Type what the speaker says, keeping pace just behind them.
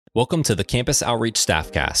Welcome to the Campus Outreach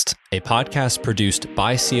Staffcast, a podcast produced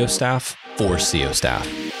by CO staff for CO staff.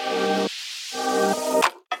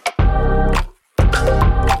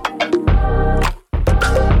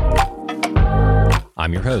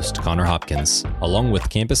 I'm your host, Connor Hopkins, along with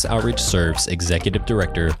Campus Outreach Serve's Executive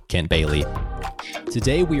Director, Kent Bailey.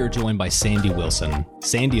 Today, we are joined by Sandy Willson.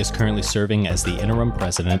 Sandy is currently serving as the interim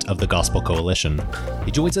president of the Gospel Coalition.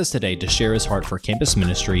 He joins us today to share his heart for campus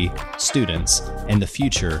ministry, students, and the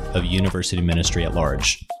future of university ministry at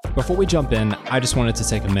large. Before we jump in, I just wanted to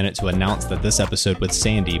take a minute to announce that this episode with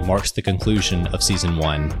Sandy marks the conclusion of Season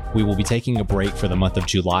 1. We will be taking a break for the month of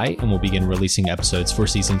July and will begin releasing episodes for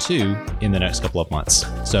Season 2 in the next couple of months.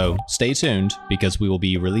 So stay tuned because we will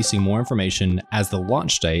be releasing more information as the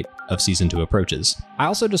launch date of Season 2 approaches. I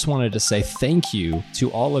also just wanted to say thank you to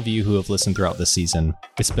all of you who have listened throughout this season.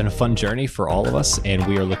 It's been a fun journey for all of us, and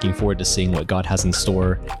we are looking forward to seeing what God has in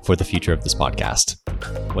store for the future of this podcast.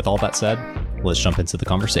 With all that said, let's jump into the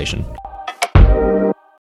conversation.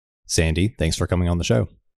 Sandy, thanks for coming on the show.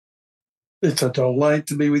 It's a delight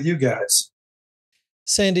to be with you guys.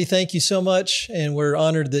 Sandy, thank you so much. And we're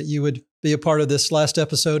honored that you would be a part of this last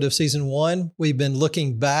episode of Season 1. We've been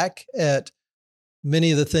looking back at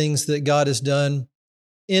many of the things that God has done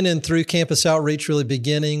in and through campus outreach, really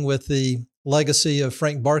beginning with the legacy of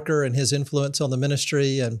Frank Barker and his influence on the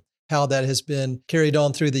ministry and how that has been carried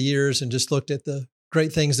on through the years, and just looked at the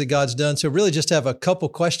great things that God's done. So really just have a couple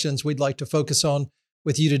questions we'd like to focus on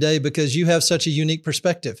with you today, because you have such a unique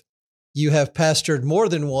perspective. You have pastored more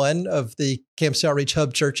than one of the Campus Outreach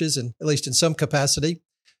Hub churches, and at least in some capacity.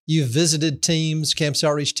 You've visited teams, Campus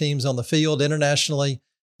Outreach teams on the field internationally.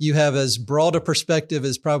 You have as broad a perspective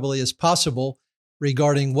as probably as possible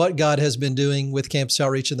regarding what God has been doing with Campus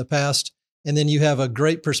Outreach in the past. And then you have a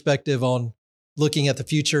great perspective on looking at the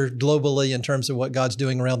future globally in terms of what God's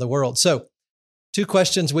doing around the world. So, two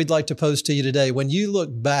questions we'd like to pose to you today. When you look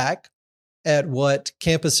back at what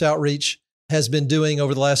Campus Outreach has been doing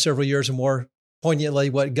over the last several years, and more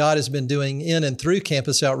poignantly, what God has been doing in and through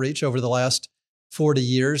Campus Outreach over the last 40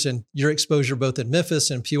 years, and your exposure both in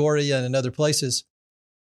Memphis and Peoria and in other places,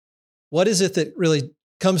 what is it that really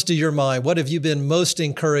comes to your mind? What have you been most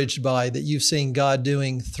encouraged by that you've seen God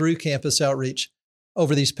doing through Campus Outreach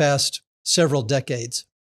over these past several decades?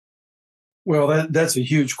 Well, that's a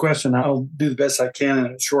huge question. I'll do the best I can in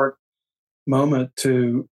a short moment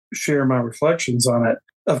to share my reflections on it.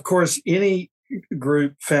 Of course, any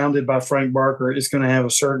group founded by Frank Barker is going to have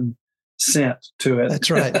a certain scent to it.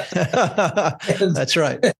 That's right. That's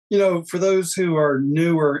right. You know, for those who are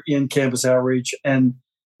newer in campus outreach and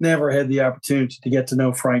never had the opportunity to get to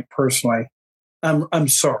know Frank personally, I'm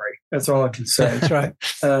sorry. That's all I can say. That's right.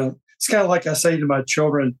 It's kind of like I say to my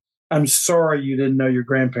children, I'm sorry you didn't know your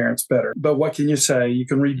grandparents better. But what can you say? You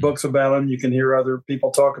can read books about them. You can hear other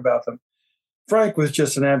people talk about them. Frank was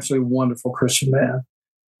just an absolutely wonderful Christian man,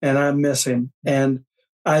 and I miss him. And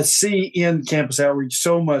I see in campus outreach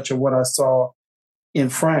so much of what I saw in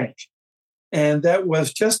Frank. And that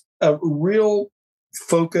was just a real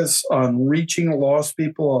focus on reaching lost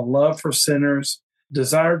people, a love for sinners,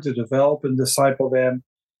 desire to develop and disciple them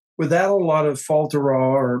without a lot of falterah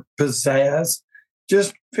or pizzazz,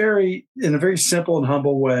 just in a very simple and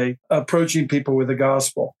humble way, approaching people with the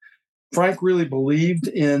gospel. Frank really believed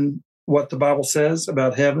in what the Bible says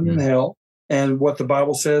about heaven and hell, and what the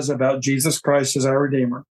Bible says about Jesus Christ as our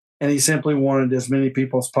Redeemer. And he simply wanted as many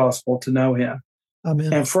people as possible to know him.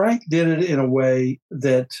 Amen. And Frank did it in a way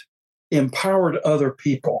that empowered other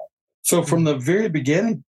people. So from the very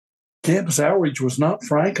beginning, campus outreach was not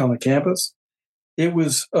Frank on the campus. It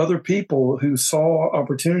was other people who saw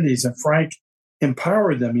opportunities, and Frank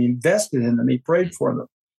empowered them. He invested in them. He prayed for them,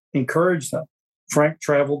 encouraged them. Frank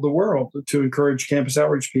traveled the world to encourage campus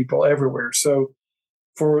outreach people everywhere. So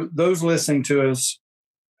for those listening to us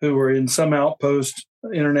who are in some outpost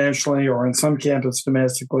internationally or in some campus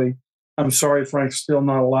domestically, I'm sorry Frank's still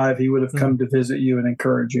not alive. He would have come to visit you and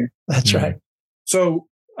encourage you. That's right. So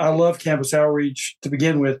I love campus outreach to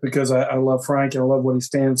begin with because I love Frank and I love what he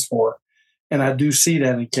stands for. And I do see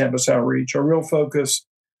that in campus outreach, a real focus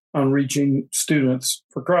on reaching students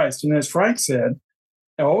for Christ. And as Frank said,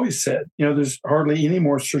 I always said, there's hardly any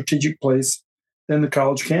more strategic place than the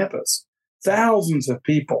college campus. Thousands of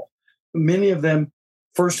people, many of them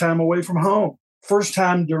first time away from home, first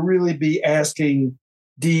time to really be asking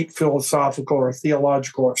deep philosophical or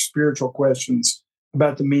theological or spiritual questions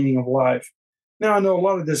about the meaning of life. Now, I know a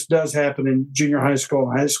lot of this does happen in junior high school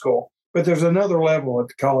and high school, but there's another level at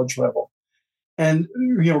the college level. And,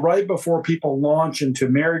 right before people launch into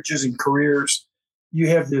marriages and careers, you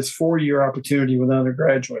have this 4-year opportunity with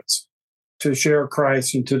undergraduates to share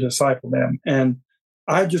Christ and to disciple them. And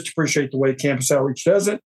I just appreciate the way Campus Outreach does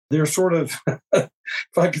it. They're sort of, if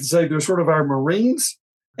I could say, they're sort of our Marines.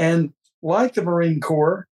 And like the Marine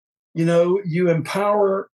Corps, you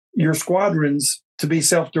empower your squadrons to be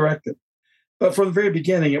self-directed. But from the very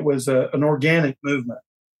beginning, it was an organic movement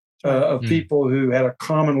of people who had a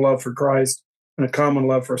common love for Christ and a common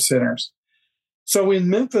love for sinners. So in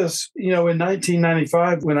Memphis, in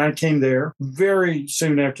 1995, when I came there, very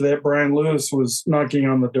soon after that, Brian Lewis was knocking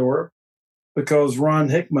on the door because Ron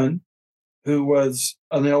Hickman, who is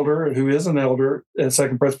an elder at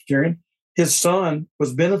Second Presbyterian, his son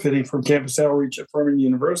was benefiting from campus outreach at Furman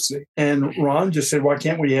University. And Ron just said, why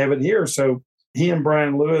can't we have it here? So he and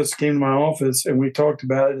Brian Lewis came to my office and we talked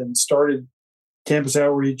about it and started campus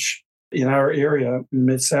outreach in our area in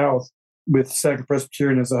Mid-South with Second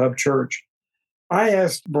Presbyterian as a hub church. I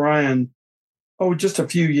asked Brian, just a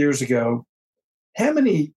few years ago, how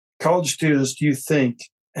many college students do you think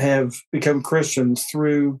have become Christians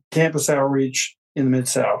through campus outreach in the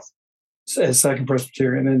Mid-South as Second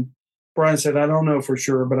Presbyterian? And Brian said, I don't know for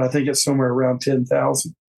sure, but I think it's somewhere around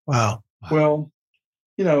 10,000. Wow. Well,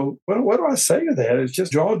 what do I say to that? It's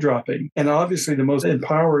just jaw-dropping. And obviously the most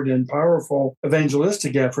empowered and powerful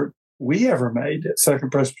evangelistic effort we ever made at Second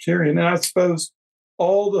Presbyterian. And I suppose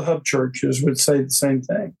all the hub churches would say the same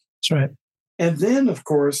thing. That's right. And then, of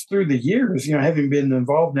course, through the years, having been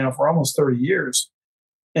involved now for almost 30 years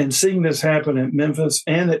and seeing this happen at Memphis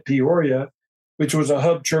and at Peoria, which was a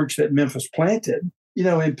hub church that Memphis planted,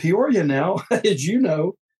 in Peoria now, as you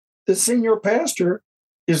know, the senior pastor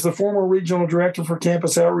is the former regional director for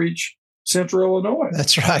Campus Outreach Central Illinois.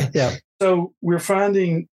 That's right. Yeah. So we're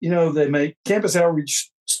finding, they make campus outreach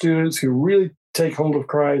students who really take hold of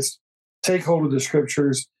Christ, take hold of the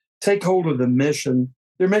scriptures, take hold of the mission.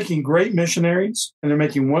 They're making great missionaries and they're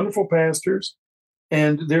making wonderful pastors,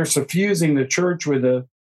 and they're suffusing the church with a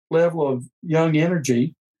level of young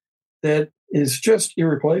energy that is just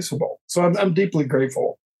irreplaceable. So I'm deeply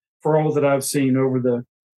grateful for all that I've seen over the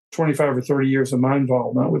 25 or 30 years of my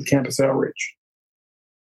involvement with campus outreach.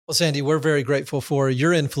 Well, Sandy, we're very grateful for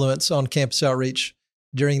your influence on campus outreach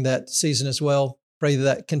during that season as well. Pray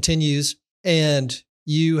that continues. And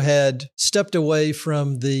you had stepped away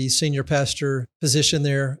from the senior pastor position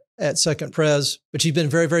there at Second Pres, but you've been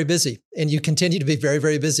very, very busy, and you continue to be very,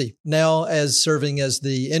 very busy now as serving as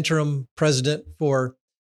the interim president for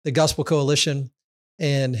the Gospel Coalition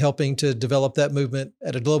and helping to develop that movement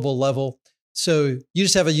at a global level. So you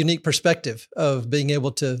just have a unique perspective of being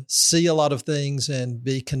able to see a lot of things and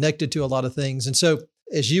be connected to a lot of things. And so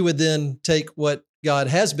as you would then take what God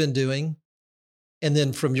has been doing, and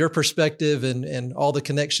then from your perspective and all the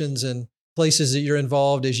connections and places that you're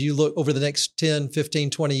involved, as you look over the next 10, 15,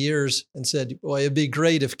 20 years and said, boy, it'd be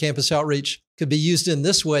great if campus outreach could be used in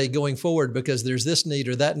this way going forward because there's this need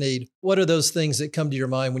or that need. What are those things that come to your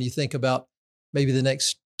mind when you think about maybe the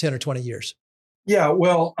next 10 or 20 years? Yeah,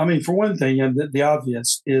 well, for one thing, the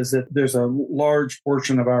obvious is that there's a large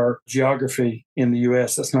portion of our geography in the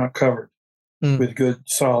U.S. that's not covered with good,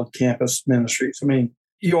 solid campus ministries.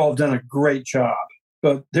 You all have done a great job,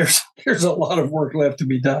 but there's a lot of work left to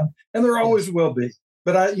be done, and there always will be.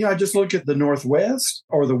 But I just look at the Northwest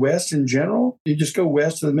or the West in general. You just go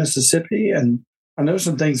west of the Mississippi, and I know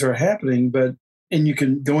some things are happening, and you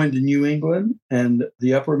can go into New England and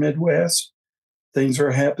the upper Midwest. Things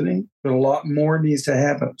are happening, but a lot more needs to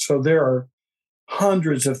happen. So there are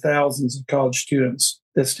hundreds of thousands of college students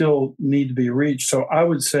that still need to be reached. So I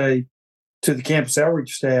would say to the campus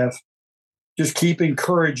outreach staff, just keep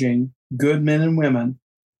encouraging good men and women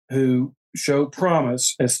who show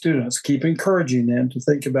promise as students, keep encouraging them to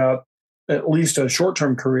think about at least a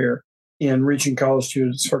short-term career in reaching college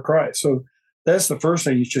students for Christ. So that's the first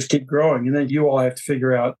thing, is just keep growing. And then you all have to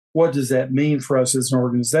figure out, what does that mean for us as an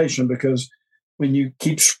organization? Because when you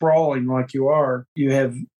keep sprawling like you are, you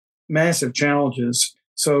have massive challenges.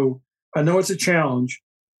 So I know it's a challenge,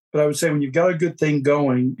 but I would say when you've got a good thing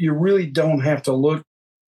going, you really don't have to look,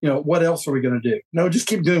 what else are we going to do? No, just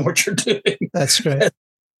keep doing what you're doing. That's great.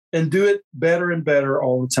 And do it better and better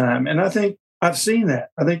all the time. And I think I've seen that.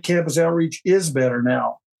 I think campus outreach is better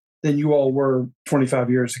now than you all were 25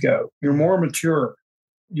 years ago. You're more mature.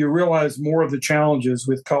 You realize more of the challenges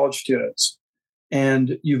with college students,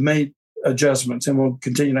 and you've made adjustments and will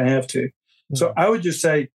continue to have to. So I would just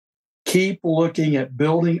say, keep looking at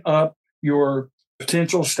building up your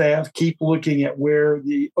potential staff, keep looking at where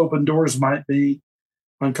the open doors might be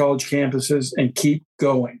on college campuses, and keep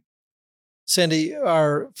going. Sandy,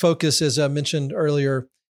 our focus, as I mentioned earlier,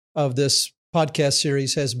 of this podcast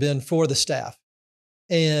series has been for the staff.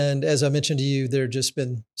 And as I mentioned to you, there have just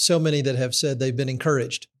been so many that have said they've been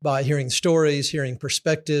encouraged by hearing stories, hearing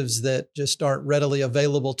perspectives that just aren't readily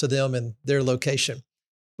available to them in their location.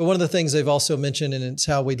 But one of the things they've also mentioned, and it's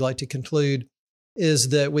how we'd like to conclude, is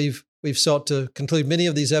that we've sought to conclude many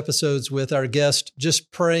of these episodes with our guest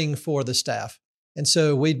just praying for the staff. And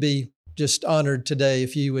so we'd be just honored today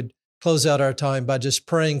if you would close out our time by just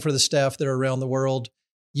praying for the staff that are around the world.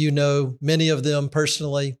 You know many of them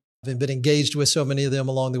personally. I've been engaged with so many of them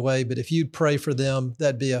along the way, but if you'd pray for them,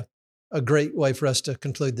 that'd be a great way for us to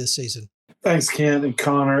conclude this season. Thanks, Ken and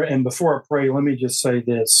Connor. And before I pray, let me just say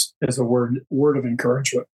this as a word of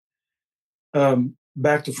encouragement.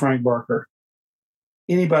 Back to Frank Barker.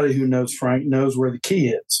 Anybody who knows Frank knows where the key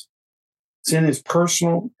is. It's in his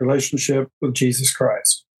personal relationship with Jesus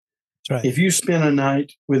Christ. That's right. If you spend a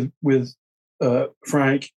night with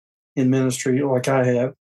Frank in ministry like I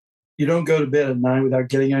have, you don't go to bed at night without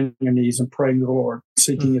getting on your knees and praying to the Lord,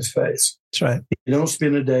 seeking His face. That's right. You don't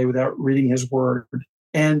spend a day without reading His Word.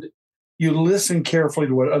 And you listen carefully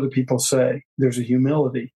to what other people say. There's a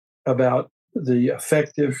humility about the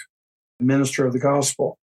effective minister of the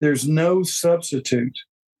gospel. There's no substitute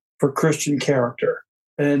for Christian character.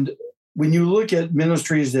 And when you look at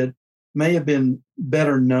ministries that may have been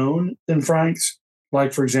better known than Frank's,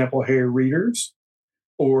 like, for example, Harry Reeder's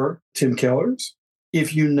or Tim Keller's,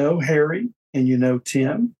 if you know Harry and you know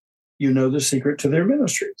Tim, you know the secret to their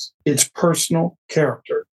ministries. It's personal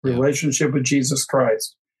character, relationship with Jesus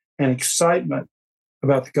Christ, and excitement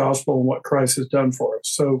about the gospel and what Christ has done for us.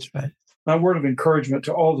 So my word of encouragement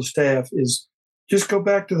to all the staff is just go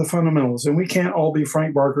back to the fundamentals. And we can't all be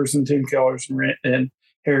Frank Barkers and Tim Kellers and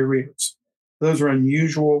Harry Reeders. Those are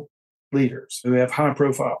unusual leaders who have high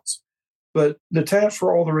profiles. But the task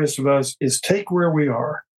for all the rest of us is take where we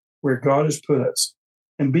are, where God has put us,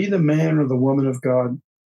 and be the man or the woman of God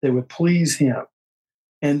that would please Him.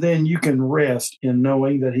 And then you can rest in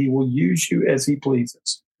knowing that He will use you as He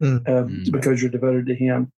pleases because you're devoted to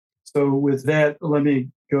Him. So with that, let me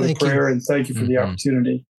go to prayer and thank you for the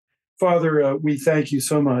opportunity. Father, we thank you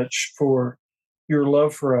so much for your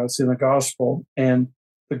love for us in the gospel and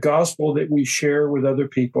the gospel that we share with other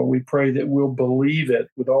people. We pray that we'll believe it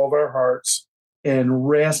with all of our hearts and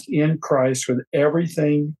rest in Christ with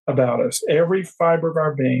everything about us, every fiber of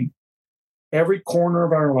our being, every corner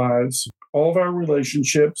of our lives, all of our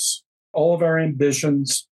relationships, all of our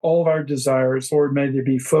ambitions, all of our desires. Lord, may they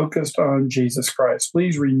be focused on Jesus Christ.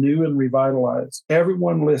 Please renew and revitalize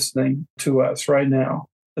everyone listening to us right now,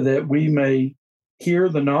 that we may hear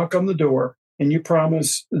the knock on the door. And you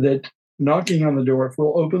promise that knocking on the door, if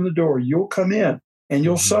we'll open the door, you'll come in. And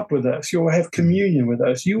you'll sup with us. You'll have communion with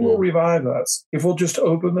us. You will revive us if we'll just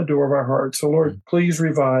open the door of our hearts. So, Lord, please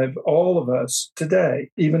revive all of us today,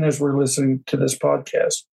 even as we're listening to this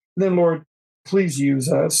podcast. And then, Lord, please use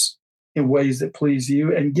us in ways that please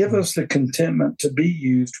you and give us the contentment to be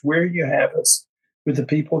used where you have us with the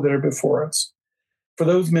people that are before us. For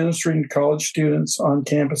those ministering to college students on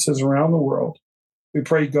campuses around the world, we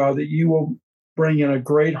pray, God, that you will bring in a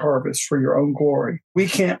great harvest for your own glory. We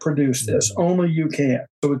can't produce this. Only you can.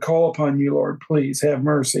 So we call upon you, Lord, please have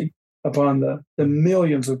mercy upon the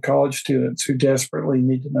millions of college students who desperately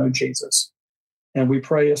need to know Jesus. And we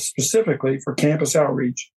pray specifically for campus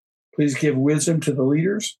outreach. Please give wisdom to the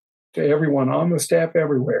leaders, to everyone on the staff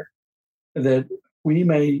everywhere, that we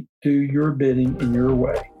may do your bidding in your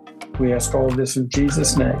way. We ask all of this in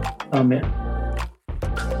Jesus' name. Amen.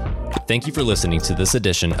 Thank you for listening to this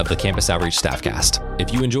edition of the Campus Outreach Staffcast.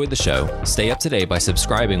 If you enjoyed the show, stay up to date by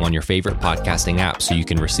subscribing on your favorite podcasting app so you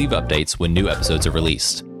can receive updates when new episodes are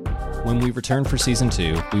released. When we return for Season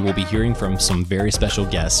 2, we will be hearing from some very special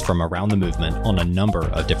guests from around the movement on a number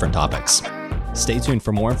of different topics. Stay tuned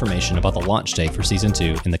for more information about the launch day for Season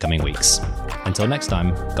 2 in the coming weeks. Until next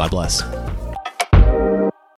time, God bless.